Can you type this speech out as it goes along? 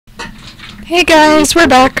Hey guys, we're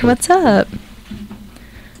back. What's up?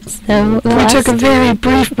 So We took a very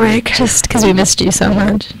brief break. just because we missed you so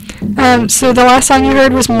much. So the last song you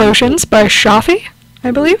heard was Motions by Shafi,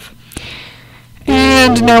 I believe.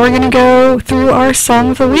 And now we're going to go through our song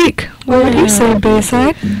of the week. What would you say,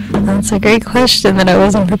 Bayside? That's a great question that I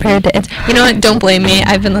wasn't prepared to answer. You know what? Don't blame me.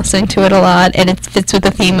 I've been listening to it a lot, and it fits with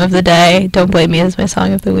the theme of the day. Don't blame me as my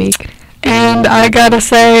song of the week. And I gotta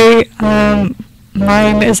say,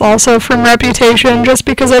 mine is also from Reputation, just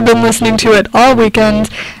because I've been listening to it all weekend.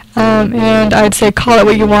 And I'd say Call It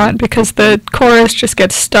What You Want, because the chorus just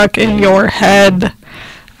gets stuck in your head.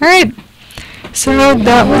 Alright, so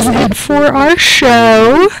that was it for our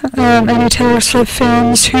show. Any Taylor Swift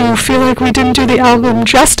fans who feel like we didn't do the album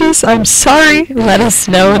justice, I'm sorry. Let us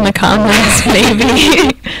know in the comments,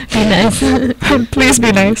 maybe. Be nice. Please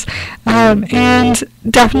be nice. And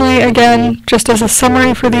definitely, again, just as a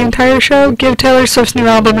summary for the entire show, give Taylor Swift's new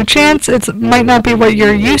album a chance. It might not be what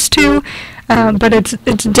you're used to, but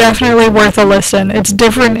it's definitely worth a listen. It's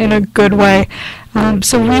different in a good way.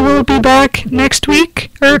 So we will be back next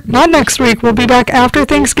week, or not next week, we'll be back after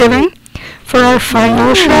Thanksgiving for our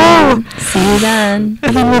final show. See you then.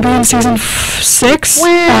 And then we'll be in season 6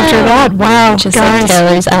 after that. Wow, Just guys. like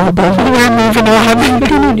Taylor's album. We're moving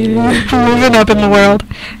on. Moving up in the world.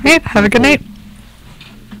 Alright, have a good night.